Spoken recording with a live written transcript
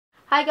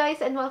Hi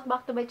guys and welcome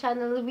back to my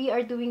channel. We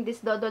are doing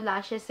this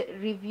Dodolashes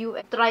review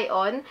and try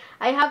on.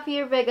 I have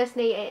here Vegas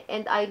Nay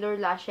and Eylure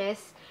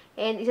Lashes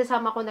and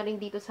isasama ko na rin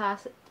dito sa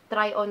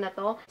try on na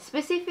to.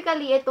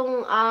 Specifically,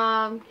 itong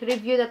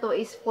review na to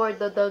is for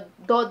the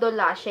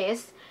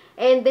Dodolashes.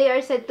 And they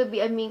are said to be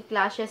a mink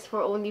lashes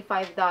for only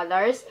 $5.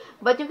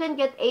 But you can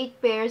get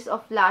 8 pairs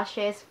of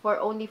lashes for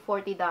only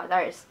 $40.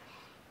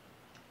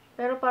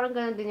 Pero parang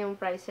ganun din yung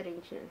price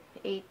range yun.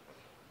 8.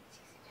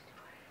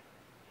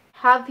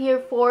 Have here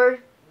 4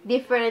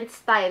 different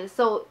styles.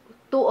 So,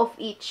 2 of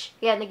each.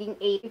 Kaya, naging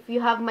 8. If you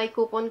have my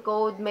coupon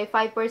code, may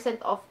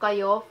 5% off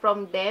kayo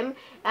from them.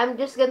 I'm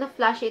just gonna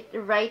flash it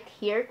right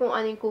here kung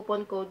ano yung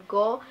coupon code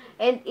ko.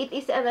 And it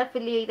is an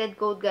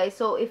affiliated code, guys.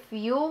 So, if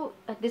you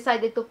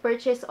decided to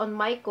purchase on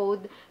my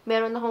code,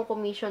 meron akong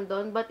commission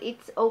doon. But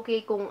it's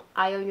okay kung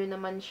ayaw nyo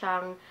naman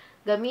siyang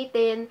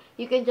gamitin.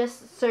 You can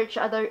just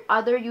search other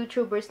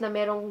YouTubers na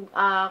merong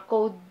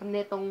code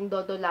nitong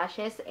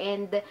Dodolashes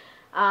and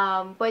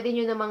pwede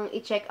nyo namang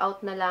i-check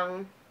out na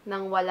lang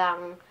ng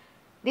walang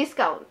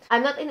discount.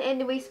 I'm not in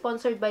any way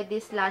sponsored by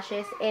these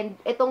lashes and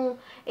itong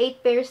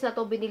 8 pairs na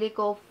to binili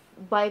ko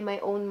by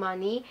my own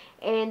money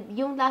and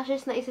yung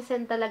lashes na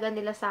isasend talaga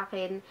nila sa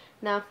akin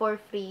na for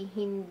free,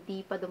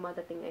 hindi pa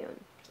dumadating ngayon.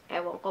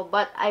 Ewan ko.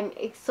 But I'm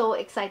so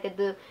excited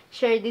to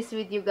share this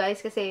with you guys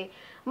kasi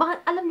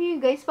alam niyo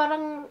yun guys,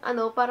 parang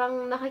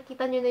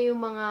nakikita niyo na yung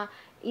mga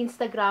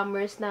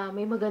Instagrammers na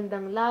may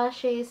magandang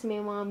lashes,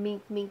 may mga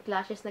mink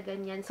lashes na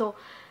ganyan. So,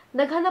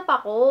 naghanap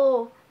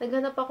ako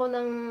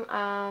ng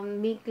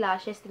mink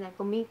lashes, tinanong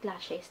ko mink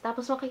lashes.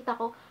 Tapos makita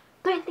ko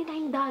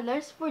 $29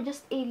 for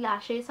just a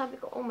lashes. Sabi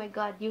ko, oh my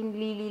god, yung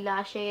lily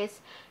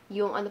lashes,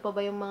 yung ano pa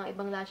ba yung mga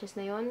ibang lashes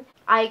na yun?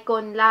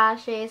 Icon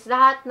lashes,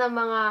 lahat ng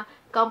mga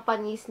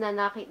companies na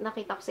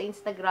nakita ko sa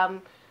Instagram,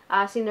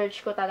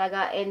 sinerch ko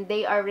talaga. And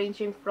they are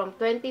ranging from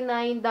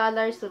 $29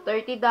 to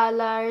 $30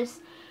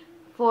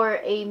 for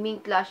a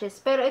mink lashes.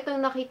 Pero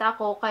itong nakita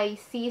ko kay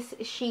Sis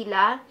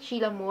Sheila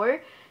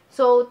Moore.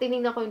 So,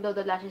 tinignan ko yung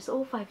Dodolashes.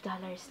 Oh, $5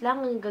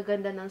 lang. Ang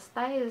gaganda ng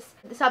styles.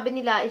 Sabi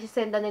nila,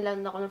 isisenda nila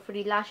ako ng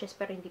free lashes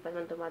pero hindi pa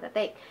naman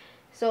dumadating.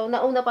 So,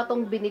 nauna pa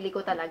tong binili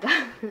ko talaga.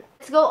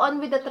 Let's go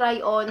on with the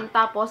try-on.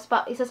 Tapos,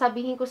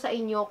 isasabihin ko sa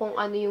inyo kung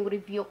ano yung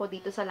review ko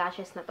dito sa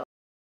lashes na to.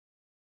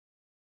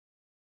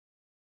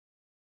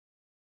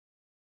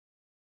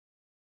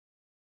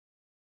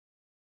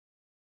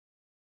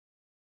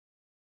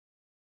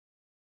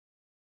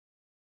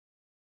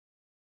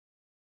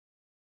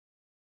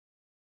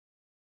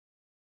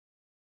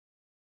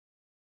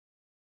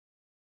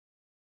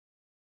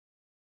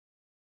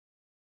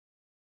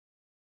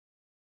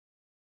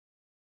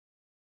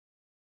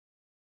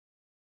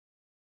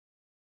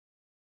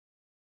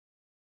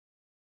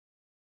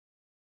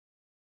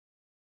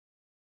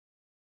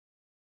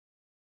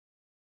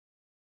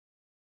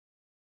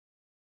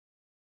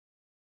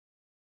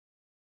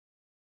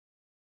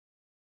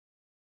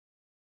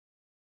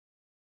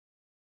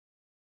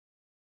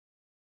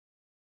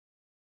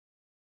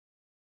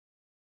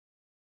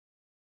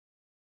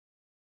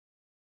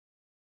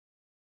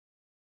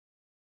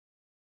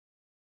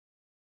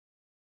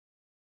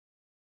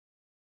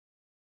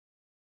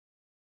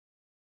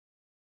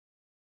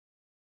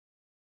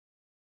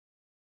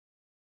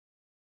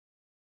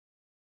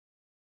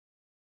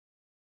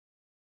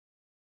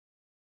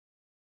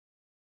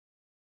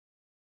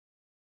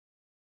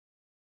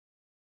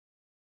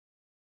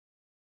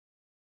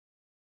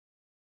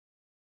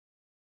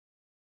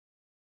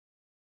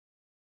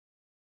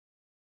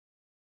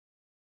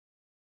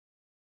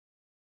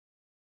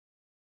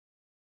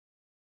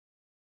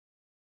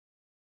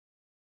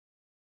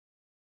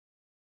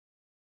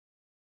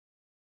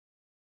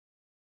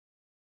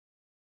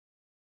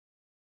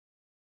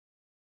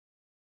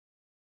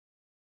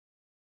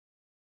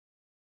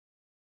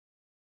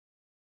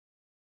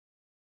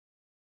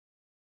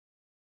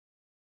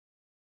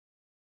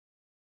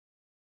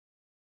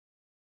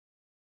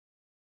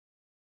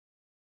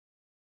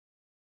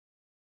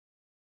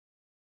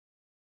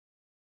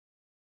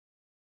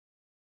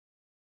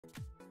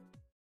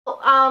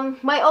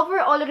 My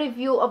overall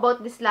review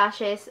about these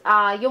lashes,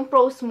 yung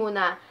pros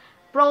muna.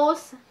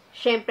 Pros,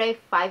 syempre,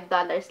 $5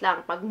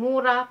 lang. Pag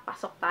mura,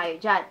 pasok tayo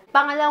dyan.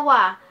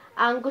 Pangalawa,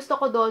 ang gusto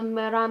ko doon,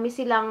 marami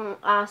silang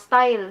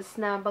styles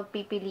na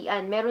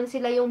magpipilian. Meron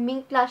sila yung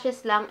mink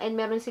lashes lang and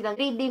meron silang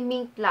 3D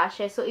mink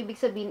lashes. So, ibig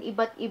sabihin,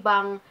 iba't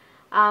ibang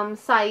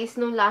size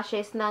ng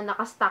lashes na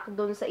nakastack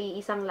doon sa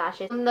iisang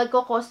lashes.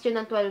 Nagko-cost yun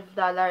ng $12.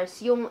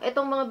 Yung,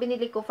 itong mga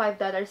binili ko, $5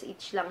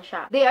 each lang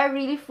siya. They are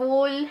really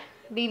full.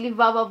 Really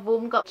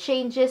boom ka.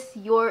 Changes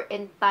your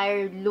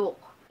entire look.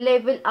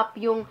 Level up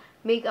yung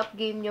makeup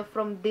game nyo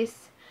from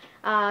this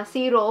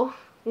 0,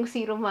 kung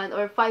 0 man,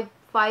 or 5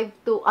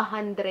 to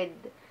 100.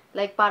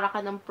 Like, para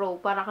ka ng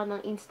pro, para ka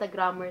ng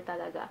Instagrammer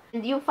talaga.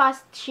 And yung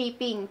fast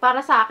shipping,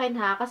 para sa akin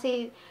ha,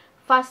 kasi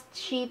fast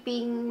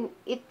shipping,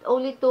 it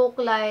only took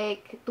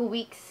like 2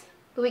 weeks.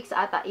 2 weeks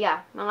ata,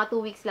 yeah. Mga 2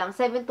 weeks lang.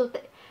 7 to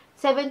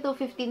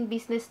 15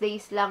 business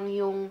days lang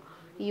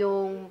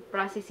yung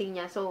processing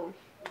niya. So,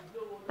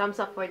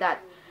 thumbs up for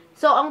that.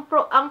 So,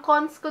 ang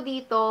cons ko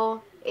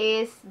dito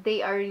is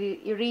they are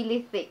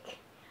really thick.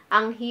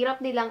 Ang hirap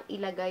nilang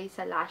ilagay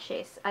sa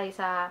lashes, ay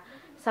sa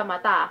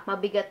mata.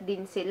 Mabigat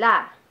din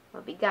sila.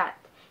 Mabigat.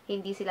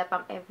 Hindi sila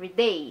pang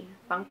everyday.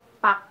 Pang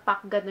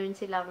pak-pak, ganun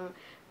silang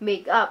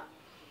makeup.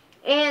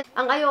 And,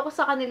 ang ayoko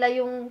sa kanila,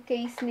 yung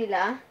case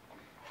nila,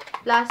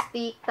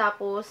 plastic,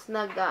 tapos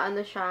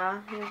ano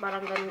siya, yung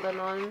parang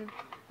ganun-ganon.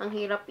 Ang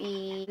hirap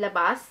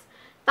ilabas.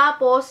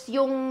 Tapos,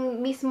 yung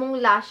mismong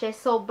lashes,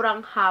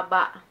 sobrang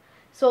haba.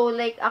 So,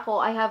 like ako,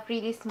 I have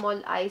really small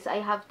eyes.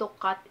 I have to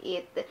cut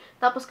it.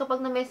 Tapos,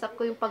 kapag na-mess up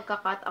ko yung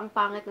pagka-cut, ang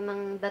pangit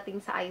ng dating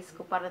sa eyes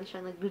ko. Parang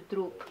siyang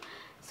nag-droop.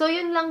 So,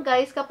 yun lang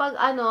guys. Kapag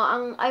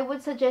I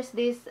would suggest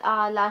this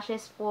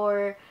lashes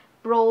for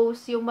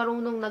pros, yung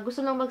marunong na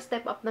gusto lang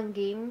mag-step up ng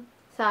game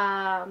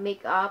sa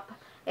makeup.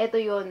 Ito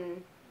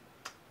yun.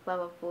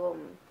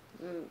 Boom.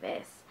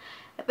 Best.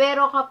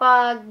 Pero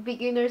kapag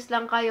beginners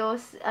lang kayo,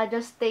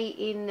 just stay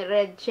in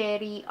Red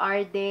Cherry,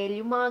 Ardell,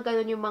 yung mga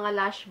ganun, yung mga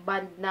lash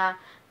band na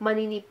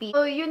maninipid.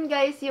 So, yun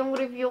guys, yung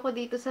review ko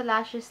dito sa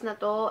lashes na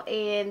to.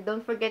 And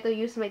don't forget to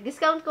use my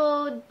discount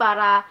code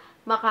para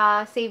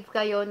maka-save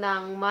kayo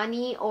ng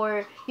money.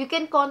 Or you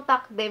can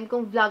contact them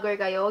kung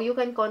vlogger kayo. You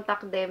can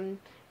contact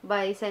them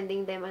by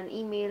sending them an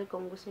email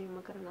kung gusto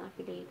nyo magkaroon ng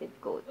affiliated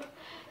code.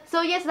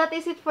 So, yes, that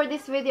is it for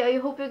this video.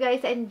 I hope you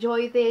guys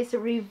enjoy this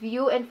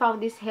review and found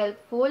this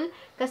helpful.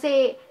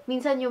 Kasi,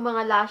 minsan yung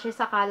mga lashes,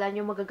 akala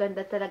nyo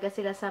magaganda talaga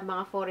sila sa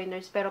mga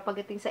foreigners. Pero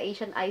pagdating sa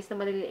Asian eyes na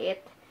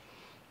maliliit,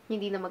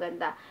 hindi na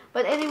maganda.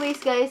 But anyways,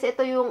 guys,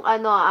 ito yung,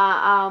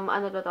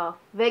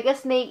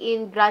 Vegas Snake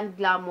in Grand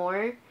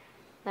Glamour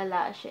na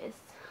lashes.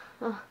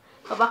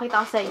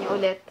 Papakita ko sa inyo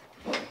ulit.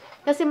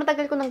 Kasi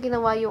matagal ko nang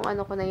ginawa yung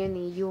ko na yun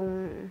eh.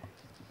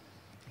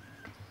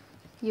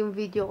 Yung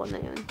video ko na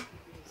yun.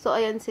 So,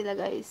 ayan sila,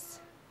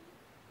 guys.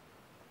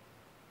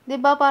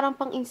 'Di ba parang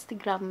pang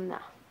Instagram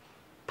na.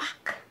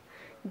 Pak!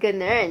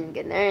 Ganun.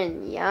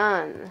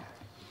 Yan.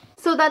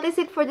 So, that is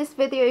it for this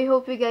video. I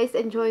hope you guys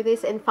enjoy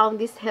this and found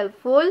this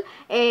helpful.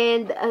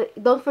 And,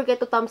 don't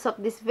forget to thumbs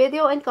up this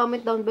video and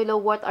comment down below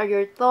what are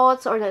your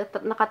thoughts or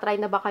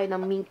nakatry na ba kayo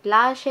ng mink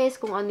lashes,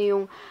 kung ano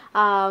yung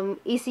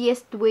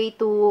easiest way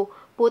to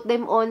put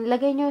them on.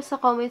 Lagay nyo sa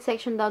comment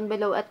section down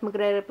below at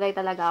magre-reply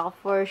talaga ako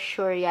for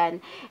sure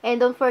yan.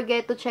 And don't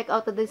forget to check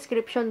out the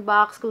description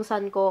box kung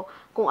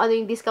ano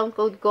yung discount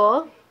code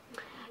ko.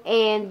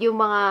 And yung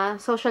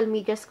mga social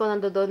medias ko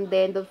nandoon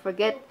din. Don't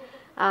forget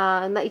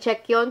na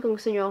i-check yon kung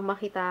gusto nyo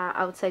makita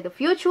outside of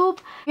YouTube.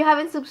 If you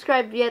haven't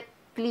subscribed yet,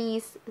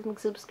 please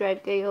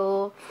mag-subscribe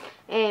kayo.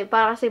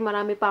 Para kasi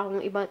marami pa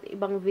akong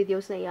ibang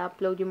videos na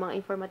i-upload, yung mga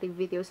informative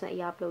videos na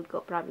i-upload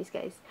ko. Promise,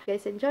 guys. You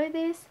guys enjoy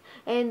this.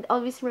 And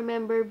always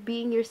remember,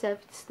 being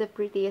yourself is the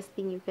prettiest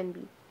thing you can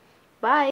be. Bye!